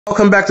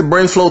Welcome back to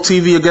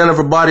BRAINFLOTV again,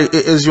 everybody.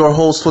 It is your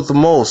host with the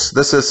most.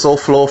 This is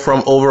SOUFLO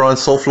from over on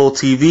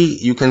SOUFLOTV.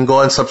 You can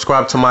go and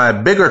subscribe to my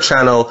bigger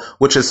channel,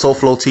 which is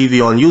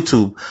SOUFLOTV on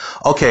YouTube.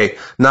 Okay,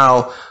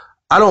 now,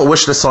 I don't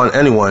wish this on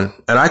anyone,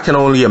 and I can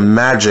only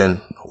imagine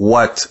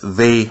what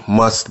they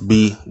must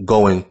be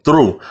going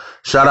through.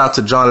 Shout out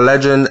to John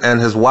Legend and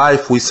his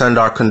wife. We send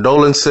our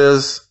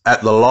condolences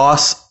at the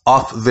loss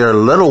of their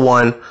little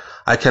one.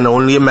 I can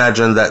only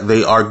imagine that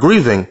they are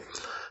grieving.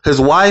 His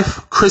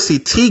wife, Chrissy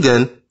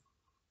Teigen,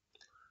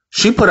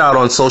 she put out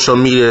on social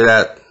media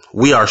that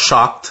we are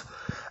shocked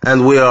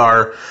and we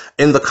are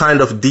in the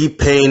kind of deep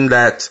pain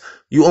that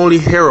you only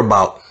hear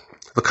about.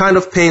 The kind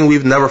of pain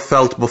we've never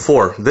felt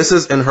before. This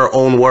is in her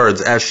own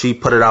words as she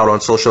put it out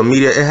on social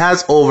media. It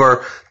has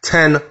over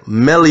 10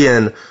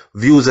 million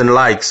views and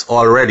likes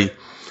already.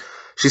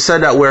 She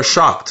said that we're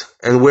shocked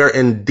and we're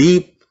in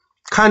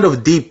kind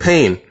of deep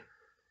pain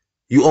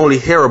you only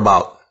hear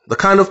about. The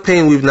kind of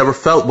pain we've never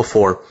felt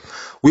before.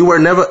 We were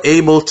never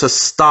able to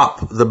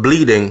stop the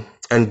bleeding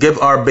and give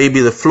our baby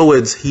the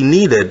fluids he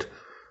needed.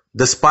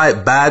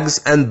 Despite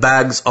bags and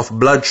bags of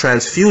blood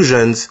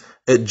transfusions,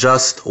 it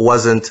just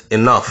wasn't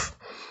enough.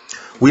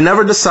 We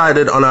never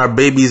decided on our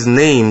baby's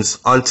names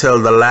until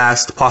the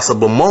last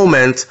possible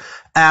moment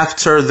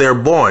after they're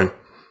born,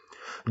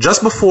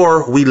 just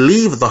before we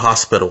leave the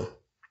hospital.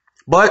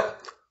 But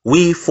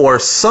we, for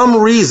some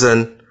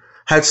reason,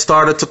 had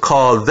started to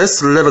call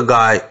this little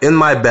guy in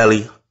my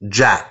belly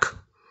Jack.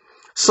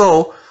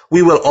 So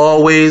we will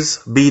always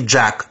be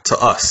Jack to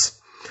us.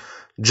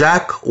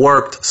 Jack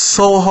worked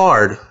so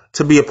hard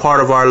to be a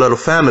part of our little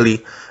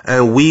family,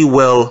 and he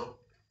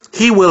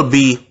will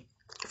be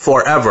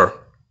forever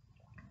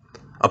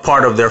a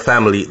part of their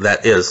family,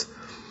 that is.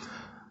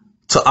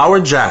 To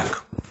our Jack,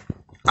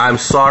 I'm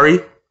sorry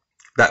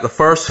that the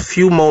first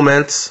few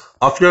moments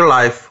of your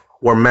life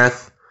were met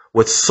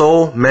with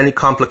so many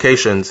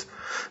complications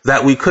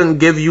that we couldn't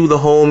give you the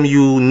home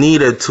you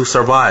needed to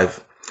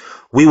survive.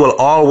 We will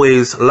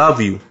always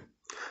love you.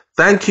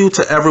 Thank you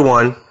to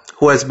everyone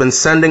who has been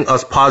sending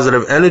us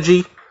positive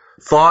energy,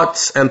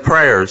 thoughts, and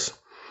prayers.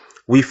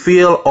 We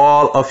feel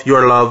all of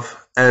your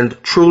love and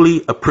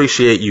truly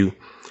appreciate you.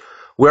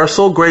 We are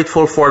so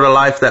grateful for the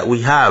life that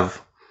we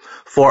have,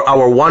 for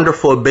our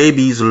wonderful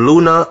babies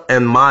Luna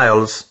and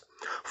Miles,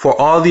 for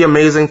all the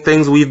amazing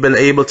things we've been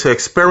able to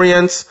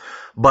experience,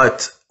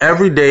 but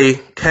every day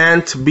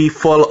can't be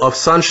full of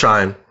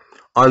sunshine.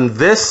 On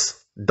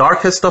this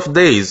darkest of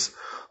days,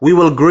 we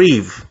will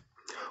grieve.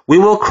 We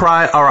will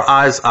cry our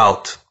eyes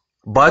out.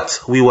 But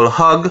we will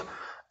hug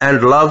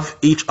and love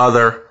each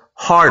other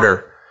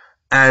harder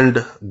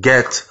and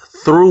get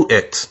through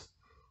it,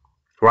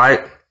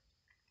 right?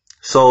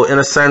 So in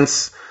a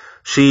sense,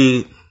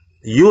 she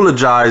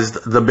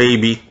eulogized the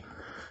baby.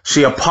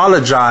 She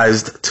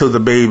apologized to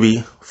the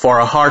baby for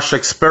a harsh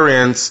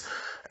experience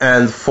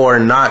and for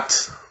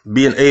not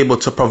being able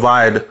to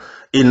provide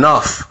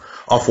enough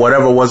of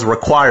whatever was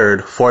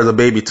required for the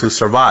baby to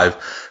survive.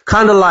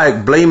 Kind of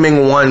like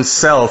blaming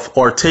oneself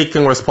or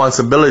taking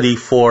responsibility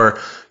for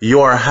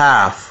your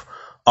half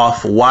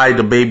of why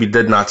the baby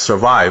did not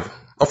survive.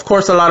 Of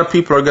course, a lot of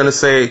people are going to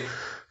say,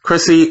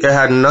 Chrissy, it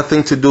had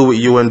nothing to do with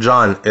you and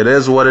John. It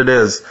is what it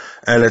is,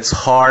 and it's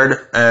hard,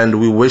 and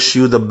we wish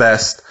you the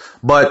best.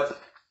 But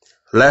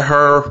let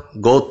her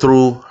go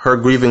through her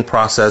grieving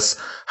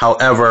process.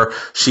 However,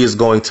 she is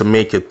going to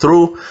make it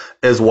through,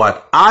 is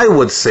what I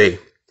would say.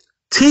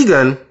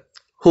 Teigen,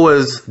 who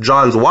is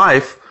John's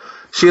wife,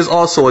 she is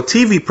also a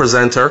TV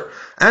presenter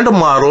and a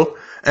model,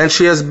 and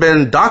she has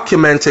been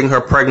documenting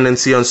her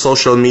pregnancy on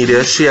social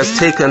media. She has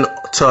taken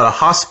to a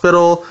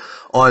hospital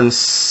on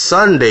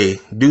Sunday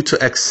due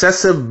to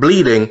excessive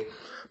bleeding,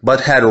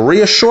 but had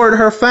reassured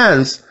her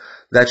fans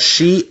that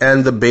she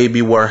and the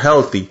baby were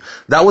healthy.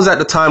 That was at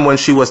the time when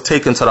she was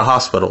taken to the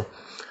hospital,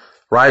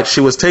 right?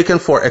 She was taken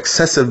for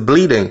excessive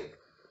bleeding,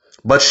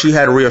 but she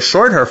had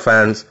reassured her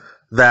fans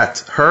that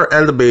her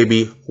and the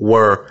baby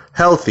were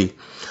healthy.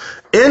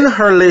 In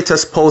her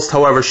latest post,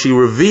 however, she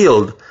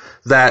revealed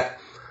that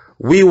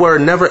we were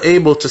never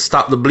able to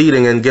stop the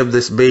bleeding and give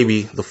this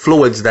baby the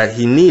fluids that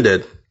he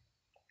needed.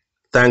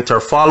 Thanked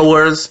her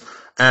followers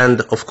and,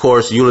 of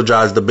course,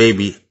 eulogized the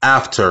baby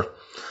after.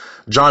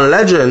 John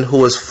Legend,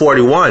 who is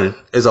 41,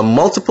 is a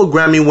multiple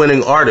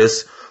Grammy-winning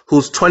artist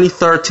whose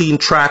 2013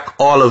 track,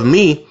 All of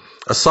Me,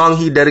 a song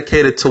he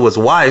dedicated to his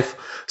wife,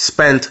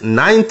 spent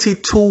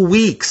 92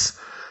 weeks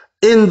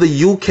in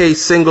the UK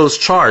singles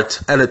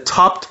chart, and it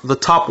topped the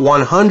top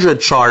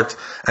 100 chart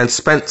and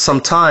spent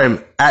some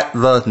time at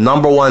the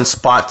 #1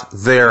 spot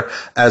there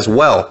as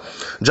well.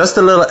 Just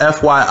a little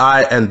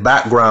FYI and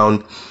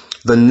background,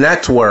 the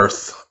net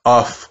worth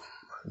of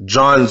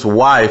John's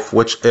wife,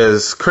 which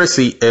is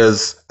Chrissy,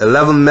 is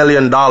 $11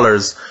 million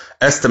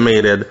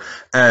estimated,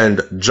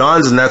 and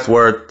John's net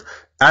worth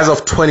as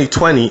of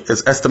 2020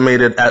 is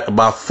estimated at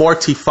about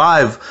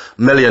 $45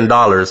 million.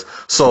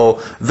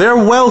 So they're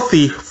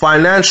wealthy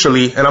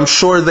financially, and I'm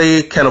sure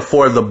they can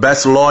afford the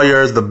best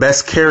lawyers, the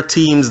best care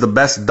teams, the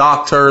best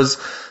doctors,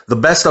 the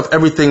best of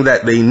everything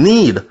that they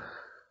need.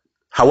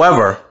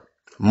 However,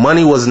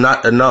 money was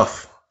not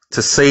enough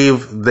to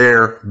save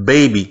their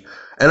baby.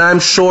 And I'm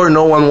sure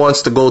no one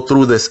wants to go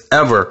through this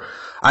ever.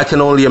 I can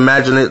only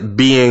imagine it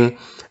being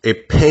a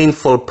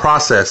painful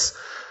process,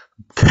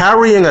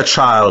 carrying a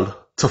child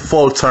to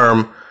full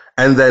term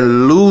and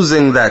then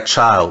losing that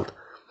child.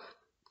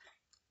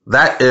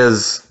 That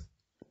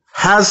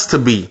has to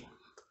be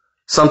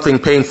something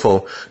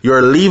painful.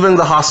 You're leaving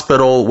the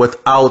hospital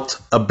without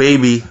a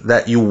baby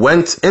that you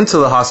went into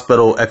the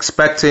hospital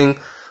expecting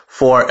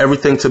for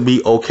everything to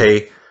be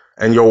okay,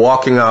 and you're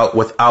walking out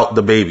without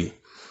the baby.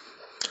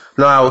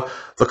 Now,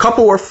 the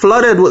couple were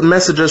flooded with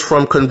messages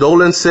from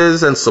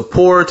condolences and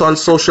support on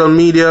social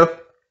media,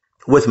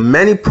 with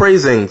many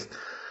praising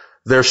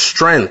their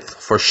strength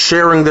for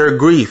sharing their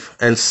grief,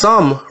 and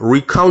some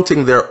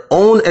recounting their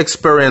own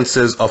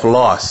experiences of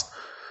loss.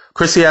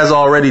 Chrissy has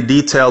already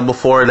detailed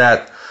before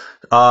that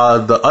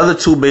the other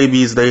two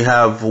babies they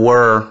have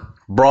were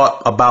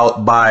brought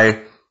about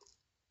by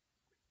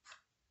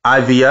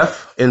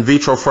IVF, in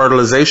vitro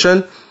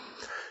fertilization.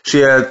 She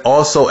had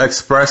also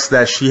expressed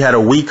that she had a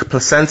weak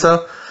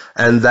placenta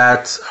and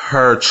that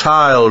her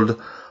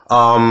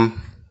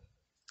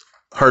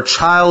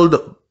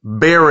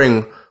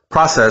childbearing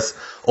process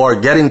or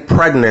getting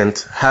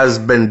pregnant has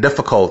been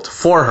difficult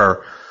for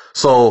her.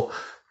 So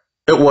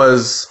it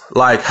was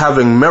like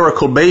having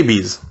miracle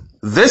babies.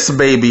 This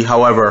baby,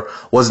 however,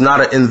 was not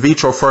an in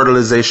vitro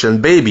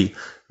fertilization baby.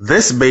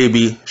 This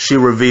baby, she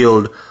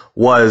revealed,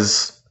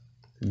 was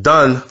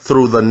done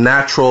through the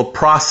natural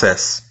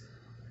process.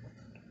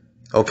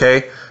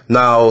 Okay,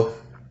 now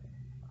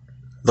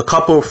the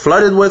couple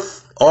flooded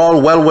with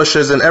all well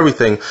wishes and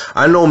everything.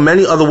 I know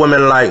many other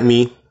women like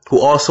me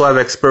who also have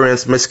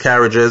experienced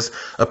miscarriages.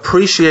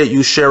 Appreciate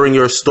you sharing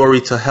your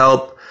story to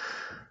help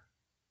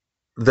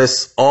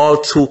this all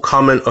too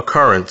common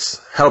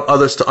occurrence. Help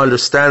others to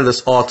understand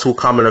this all too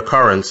common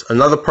occurrence.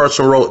 Another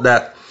person wrote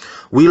that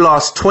we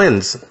lost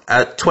twins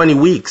at 20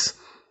 weeks,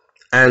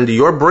 and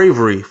your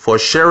bravery for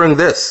sharing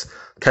this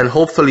can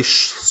hopefully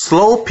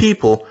slow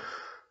people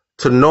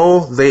to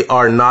know they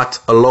are not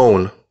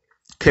alone.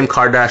 Kim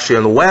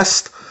Kardashian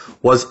West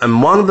was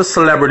among the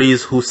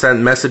celebrities who sent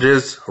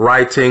messages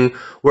writing,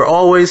 "We're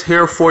always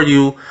here for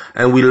you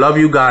and we love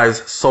you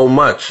guys so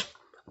much."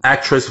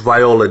 Actress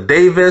Viola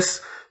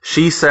Davis,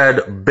 she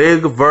said,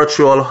 "Big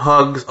virtual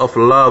hugs of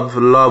love,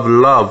 love,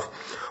 love."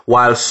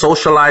 While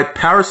socialite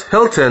Paris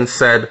Hilton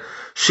said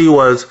she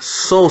was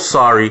so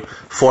sorry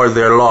for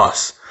their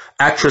loss.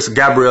 Actress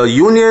Gabrielle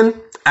Union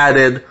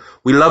added,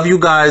 "We love you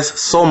guys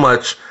so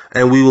much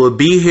and we will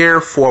be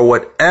here for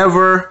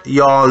whatever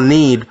y'all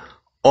need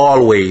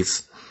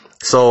always."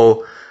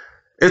 So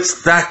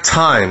it's that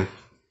time.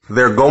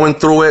 They're going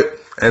through it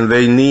and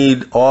they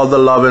need all the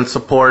love and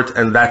support,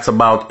 and that's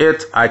about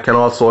it. I can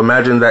also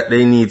imagine that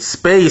they need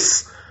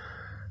space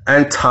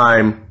and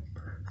time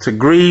to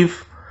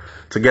grieve,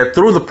 to get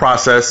through the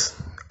process,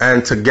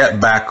 and to get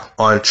back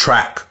on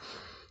track.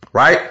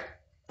 Right?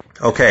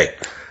 Okay.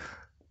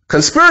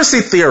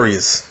 Conspiracy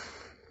theories.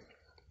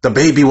 The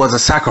baby was a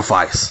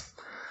sacrifice.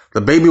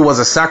 The baby was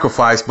a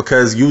sacrifice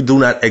because you do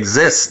not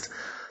exist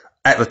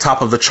at the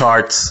top of the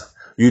charts.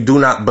 You do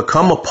not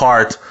become a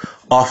part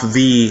of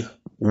the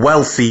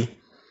wealthy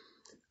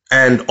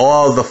and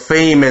all the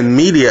fame and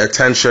media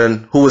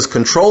attention who is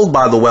controlled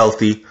by the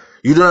wealthy.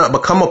 You do not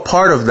become a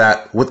part of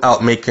that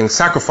without making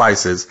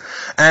sacrifices.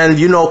 And,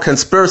 you know,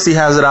 conspiracy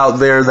has it out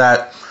there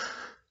that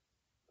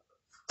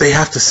they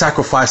have to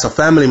sacrifice a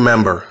family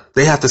member.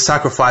 They have to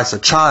sacrifice a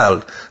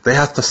child. They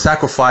have to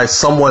sacrifice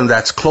someone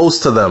that's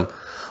close to them.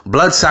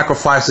 Blood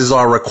sacrifices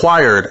are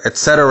required,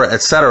 etc.,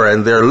 etc.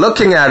 And they're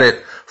looking at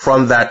it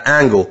from that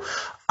angle.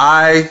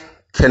 I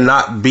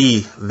cannot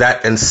be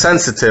that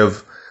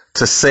insensitive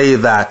to say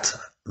that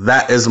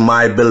that is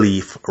my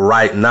belief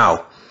right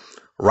now.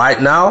 Right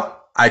now,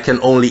 I can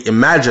only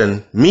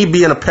imagine, me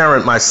being a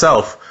parent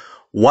myself,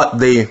 what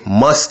they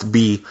must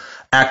be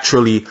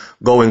actually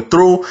going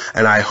through.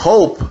 And I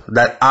hope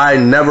that I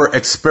never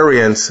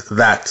experience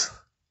that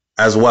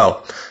as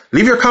well.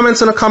 Leave your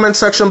comments in the comment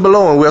section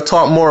below and we'll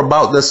talk more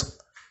about this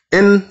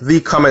in the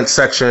comment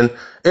section.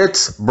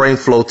 It's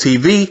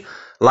BRAINFLOTV.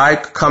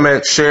 Like,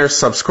 comment, share,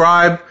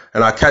 subscribe,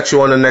 and I'll catch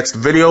you on the next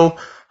video.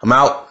 I'm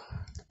out.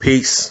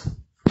 Peace.